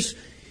desires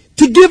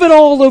to give it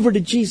all over to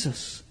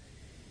Jesus.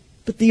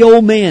 But the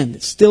old man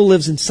that still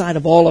lives inside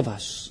of all of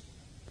us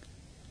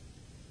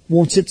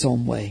wants its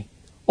own way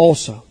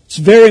also. It's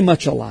very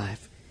much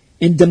alive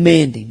and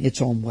demanding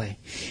its own way.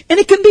 And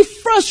it can be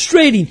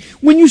frustrating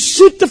when you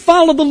seek to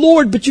follow the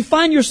Lord, but you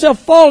find yourself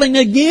falling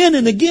again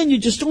and again. You're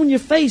just on your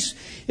face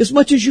as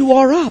much as you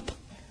are up.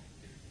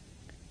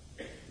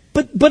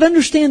 But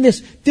understand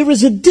this. There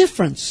is a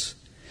difference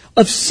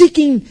of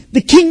seeking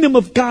the kingdom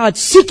of God,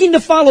 seeking to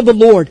follow the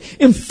Lord,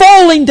 and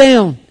falling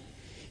down,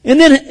 and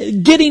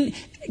then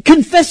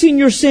confessing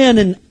your sin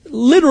and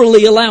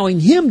literally allowing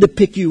Him to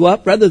pick you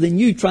up rather than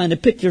you trying to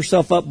pick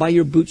yourself up by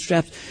your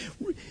bootstraps.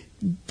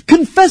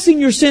 Confessing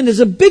your sin is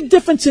a big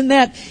difference in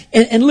that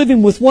and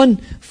living with one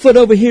foot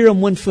over here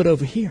and one foot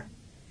over here.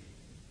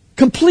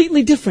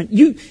 Completely different.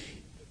 You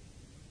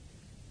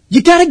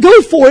got to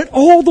go for it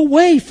all the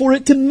way for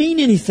it to mean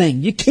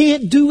anything. You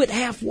can't do it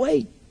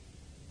halfway.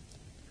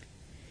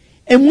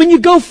 And when you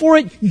go for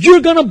it,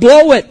 you're going to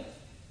blow it.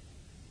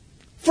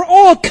 For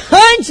all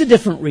kinds of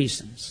different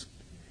reasons.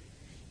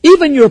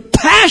 Even your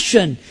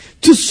passion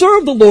to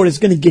serve the Lord is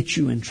going to get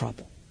you in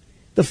trouble.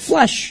 The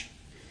flesh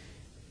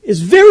is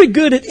very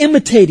good at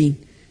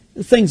imitating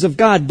the things of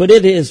God, but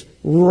it is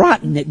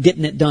rotten at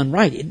getting it done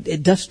right.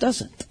 It just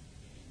doesn't.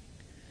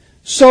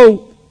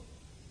 So,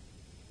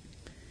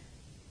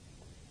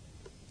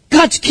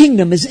 God's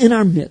kingdom is in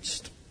our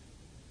midst.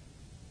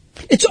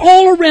 It's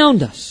all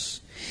around us.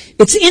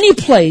 It's any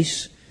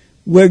place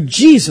where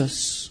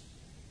Jesus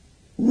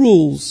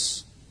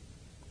rules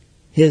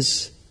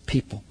His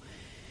people.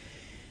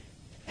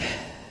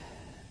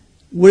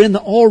 We're in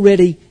the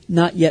already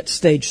not yet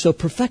stage, so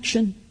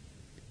perfection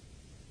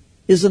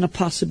isn't a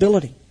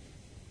possibility.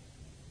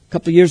 A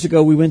couple of years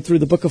ago, we went through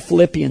the book of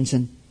Philippians,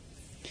 and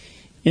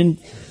in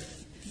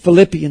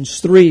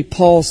Philippians 3,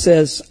 Paul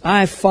says,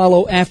 I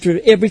follow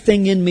after,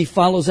 everything in me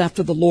follows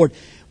after the Lord,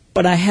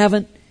 but I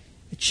haven't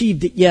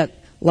achieved it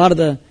yet. A lot of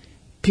the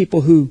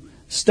people who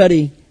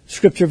study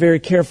Scripture very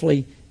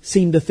carefully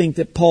seem to think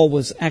that Paul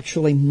was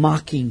actually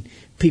mocking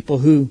people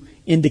who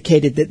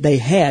indicated that they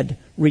had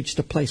reached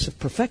a place of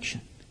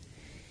perfection.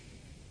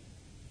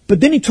 But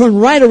then he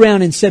turned right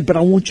around and said, but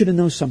I want you to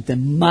know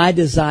something. My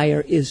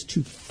desire is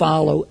to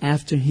follow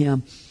after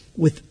Him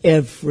with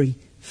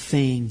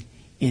everything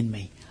in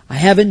me. I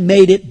haven't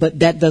made it, but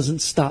that doesn't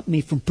stop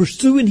me from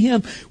pursuing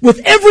Him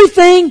with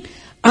everything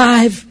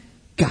I've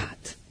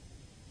got.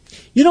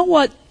 You know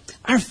what?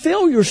 Our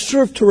failures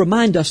serve to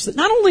remind us that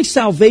not only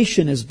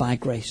salvation is by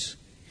grace,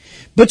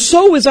 but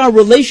so is our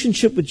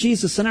relationship with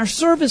Jesus and our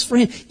service for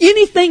Him.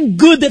 Anything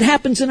good that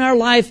happens in our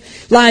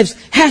lives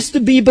has to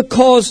be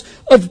because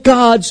of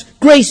God's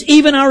grace.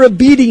 Even our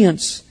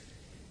obedience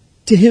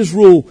to His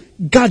rule,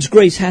 God's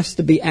grace has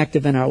to be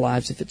active in our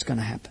lives if it's going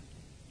to happen.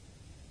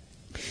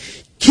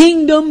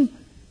 Kingdom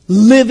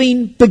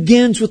living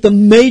begins with a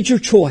major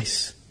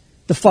choice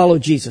to follow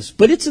Jesus.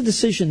 But it's a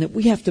decision that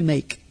we have to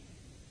make.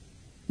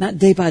 Not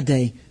day by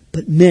day,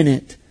 but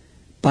minute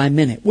by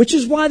minute. Which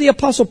is why the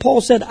Apostle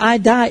Paul said, I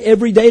die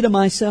every day to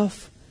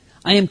myself.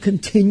 I am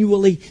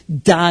continually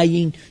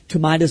dying to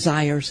my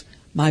desires,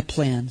 my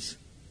plans,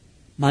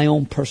 my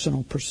own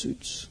personal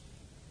pursuits.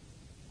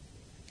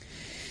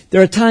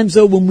 There are times,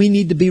 though, when we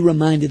need to be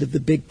reminded of the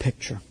big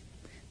picture.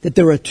 That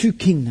there are two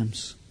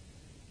kingdoms,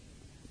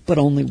 but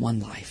only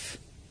one life.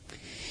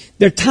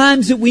 There are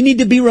times that we need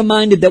to be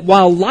reminded that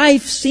while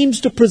life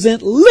seems to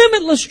present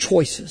limitless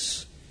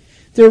choices,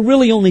 there are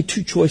really only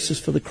two choices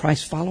for the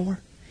Christ follower.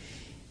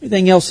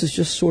 Everything else is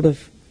just sort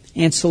of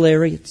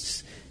ancillary.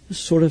 It's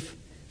just sort of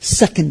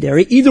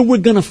secondary. Either we're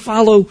going to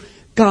follow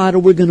God or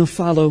we're going to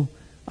follow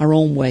our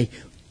own way.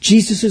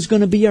 Jesus is going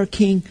to be our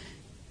king,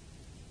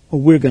 or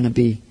we're going to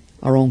be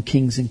our own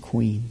kings and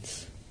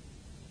queens.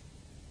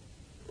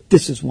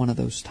 This is one of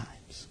those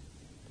times.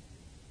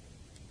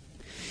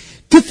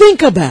 To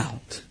think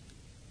about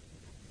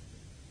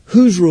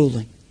who's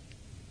ruling,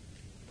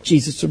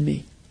 Jesus or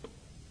me.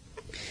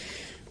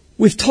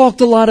 We've talked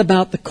a lot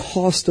about the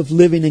cost of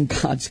living in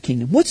God's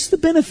kingdom. What's the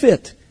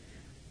benefit?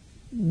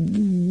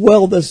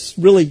 Well, that's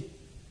really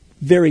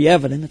very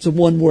evident. It's a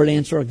one-word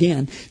answer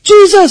again.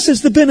 Jesus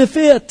is the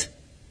benefit.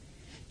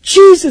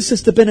 Jesus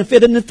is the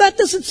benefit. And if that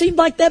doesn't seem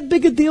like that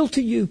big a deal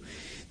to you,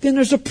 then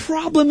there's a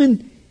problem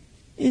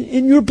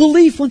in your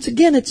belief. Once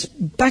again, it's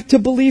back to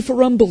belief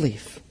or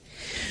unbelief.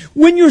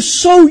 When you're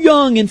so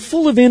young and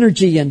full of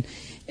energy and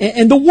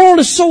the world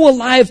is so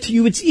alive to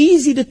you, it's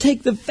easy to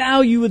take the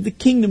value of the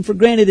kingdom for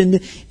granted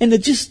and to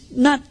just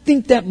not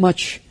think that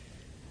much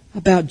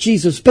about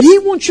Jesus. But He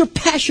wants your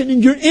passion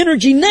and your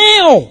energy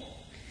now.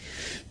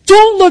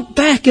 Don't look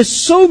back as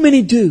so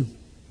many do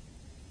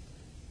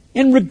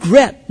and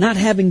regret not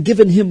having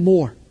given Him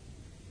more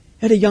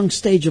at a young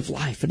stage of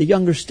life, at a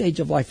younger stage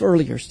of life,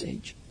 earlier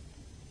stage.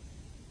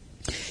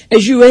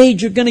 As you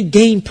age, you're going to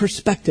gain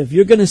perspective.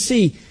 You're going to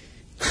see,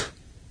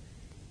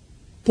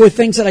 boy,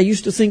 things that I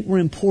used to think were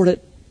important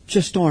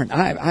just aren't.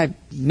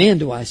 Man,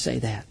 do I say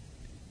that.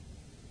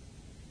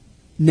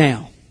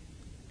 Now,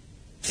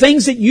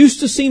 things that used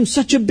to seem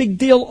such a big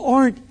deal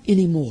aren't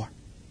anymore.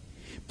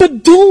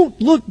 But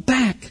don't look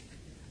back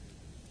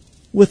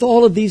with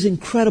all of these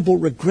incredible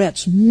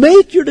regrets.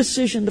 Make your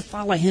decision to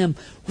follow Him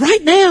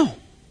right now.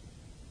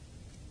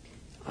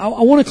 I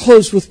want to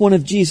close with one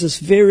of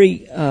Jesus'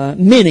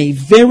 many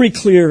very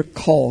clear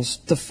calls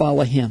to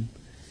follow Him.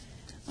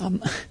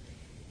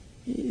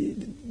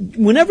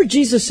 Whenever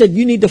Jesus said,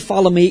 you need to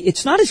follow me,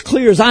 it's not as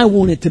clear as I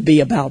want it to be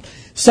about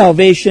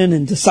salvation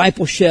and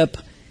discipleship.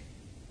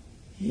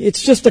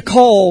 It's just a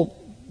call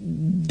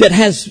that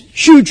has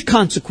huge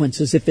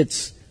consequences if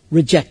it's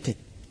rejected.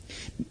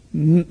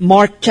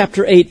 Mark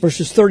chapter 8,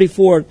 verses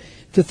 34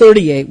 to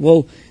 38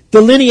 will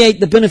delineate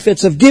the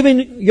benefits of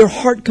giving your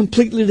heart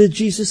completely to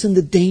Jesus and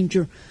the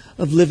danger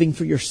of living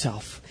for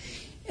yourself.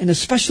 And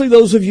especially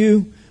those of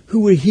you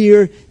who are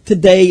here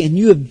today and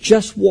you have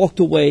just walked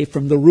away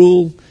from the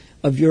rule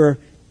of your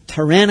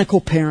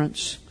tyrannical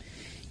parents,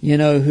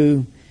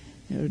 who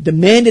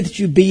demanded that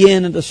you be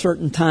in at a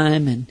certain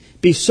time and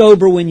be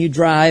sober when you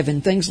drive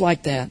and things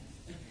like that.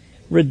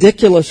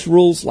 Ridiculous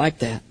rules like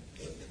that.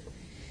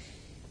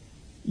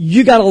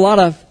 You got a lot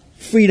of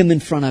freedom in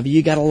front of you.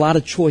 You got a lot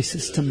of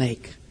choices to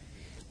make.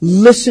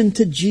 Listen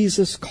to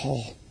Jesus'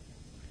 call.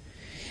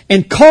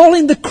 And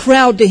calling the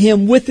crowd to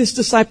Him with His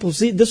disciples.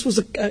 This was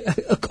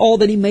a call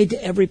that He made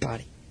to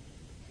everybody.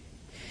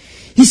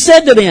 He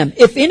said to them,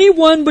 if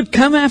anyone would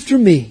come after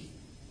me,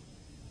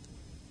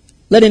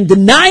 let him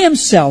deny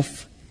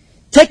himself,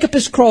 take up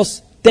his cross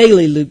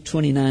daily, Luke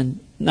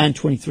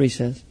 9:23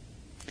 says,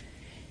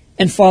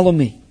 and follow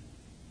me.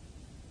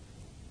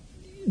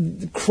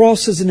 The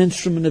cross is an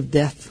instrument of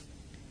death.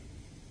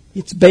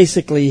 It's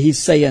basically, He's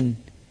saying,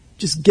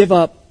 just give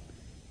up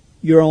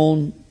your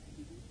own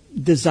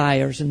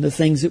desires and the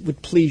things that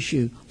would please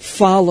you.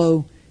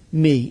 Follow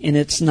me, and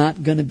it's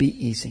not going to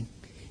be easy.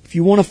 If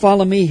you want to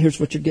follow me, here's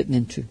what you're getting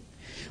into.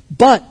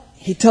 But,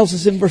 He tells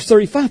us in verse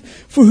 35,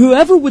 for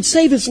whoever would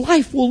save his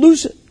life will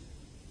lose it.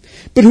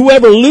 But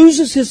whoever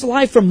loses his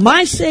life for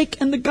my sake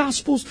and the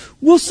gospel's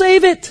will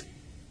save it.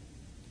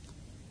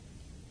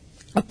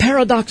 A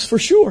paradox for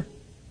sure.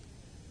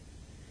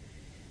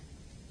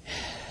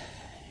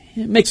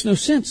 It makes no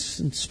sense,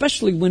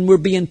 especially when we're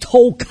being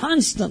told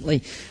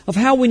constantly of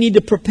how we need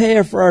to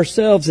prepare for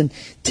ourselves and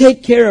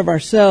take care of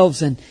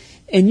ourselves and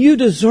you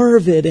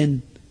deserve it.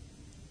 And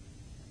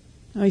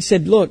He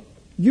said, look,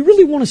 you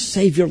really want to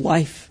save your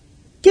life?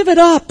 Give it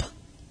up.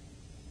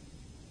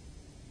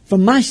 For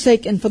my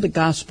sake and for the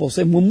gospel's.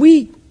 And when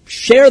we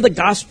share the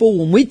gospel,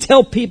 when we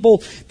tell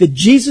people that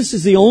Jesus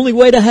is the only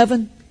way to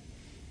heaven,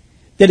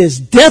 that His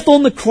death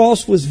on the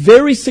cross was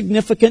very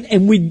significant,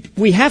 and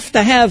we have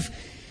to have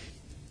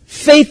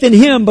faith in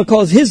Him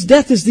because His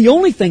death is the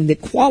only thing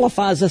that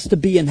qualifies us to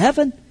be in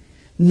heaven.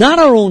 Not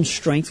our own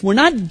strength. We're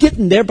not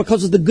getting there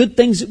because of the good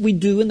things that we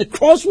do. And the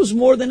cross was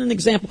more than an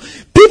example.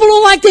 People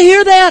don't like to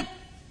hear that.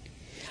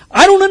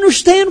 I don't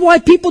understand why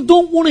people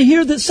don't want to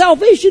hear that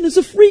salvation is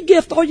a free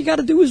gift. All you got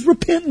to do is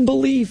repent and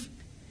believe.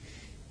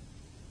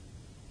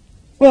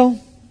 Well,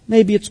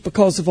 maybe it's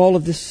because of all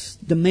of this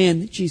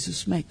demand that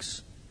Jesus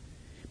makes.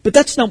 But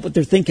that's not what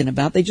they're thinking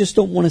about. They just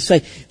don't want us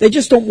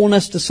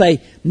to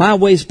say, my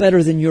way's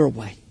better than your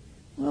way.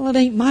 Well, it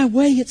ain't my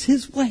way, it's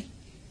His way.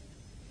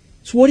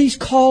 It's what He's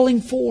calling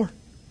for.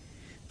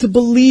 To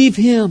believe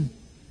Him.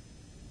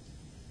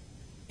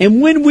 And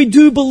when we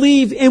do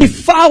believe and we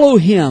follow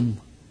Him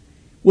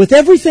with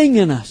everything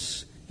in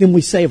us, then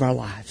we save our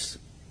lives.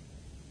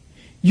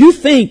 You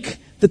think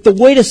that the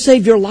way to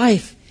save your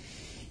life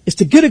is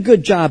to get a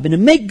good job and to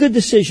make good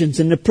decisions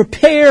and to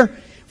prepare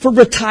for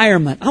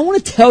retirement. I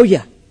want to tell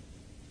you,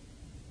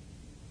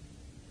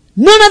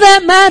 none of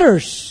that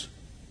matters.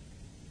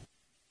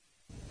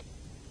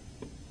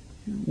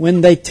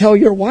 When they tell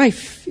your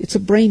wife it's a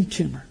brain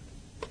tumor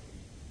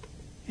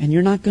and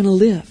you're not going to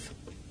live,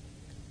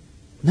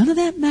 none of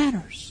that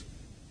matters.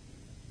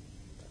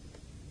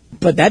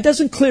 But that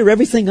doesn't clear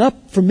everything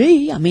up for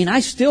me. I mean, I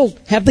still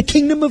have the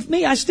kingdom of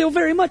me. I still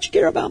very much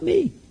care about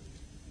me.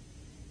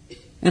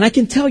 And I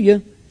can tell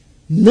you,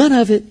 none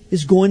of it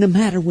is going to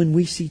matter when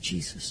we see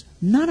Jesus.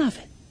 None of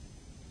it.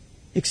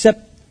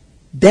 Except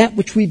that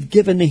which we've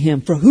given to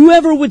Him. For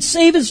whoever would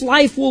save his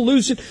life will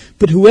lose it.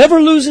 But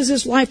whoever loses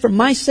his life for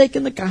my sake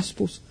and the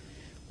gospel's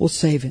will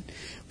save it.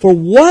 For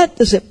what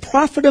does it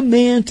profit a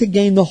man to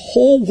gain the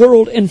whole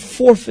world and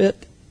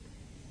forfeit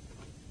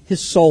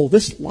his soul?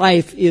 This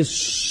life is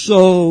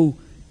so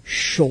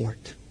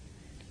short.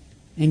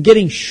 And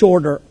getting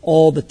shorter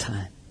all the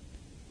time.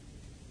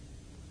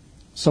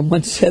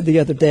 Someone said the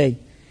other day,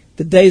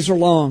 the days are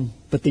long,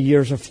 but the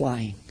years are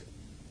flying.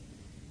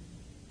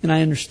 And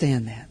I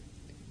understand that.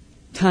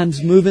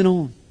 Time's moving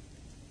on.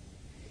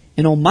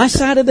 And on my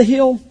side of the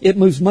hill, it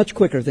moves much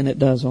quicker than it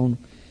does on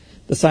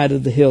the side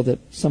of the hill that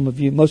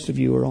most of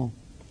you are on.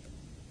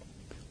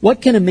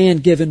 What can a man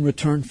give in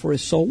return for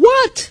his soul?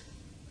 What?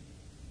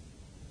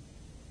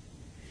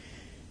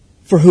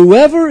 For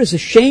whoever is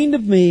ashamed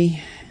of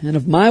me and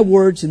of my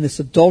words in this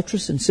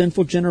adulterous and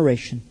sinful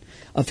generation,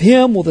 of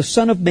him will the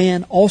Son of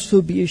Man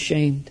also be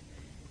ashamed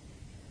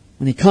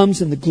when He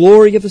comes in the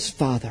glory of His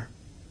Father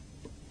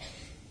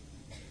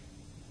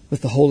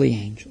with the holy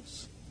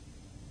angels.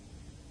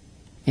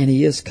 And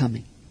He is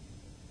coming.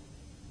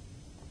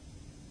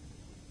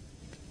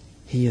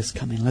 He is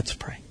coming. Let's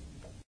pray.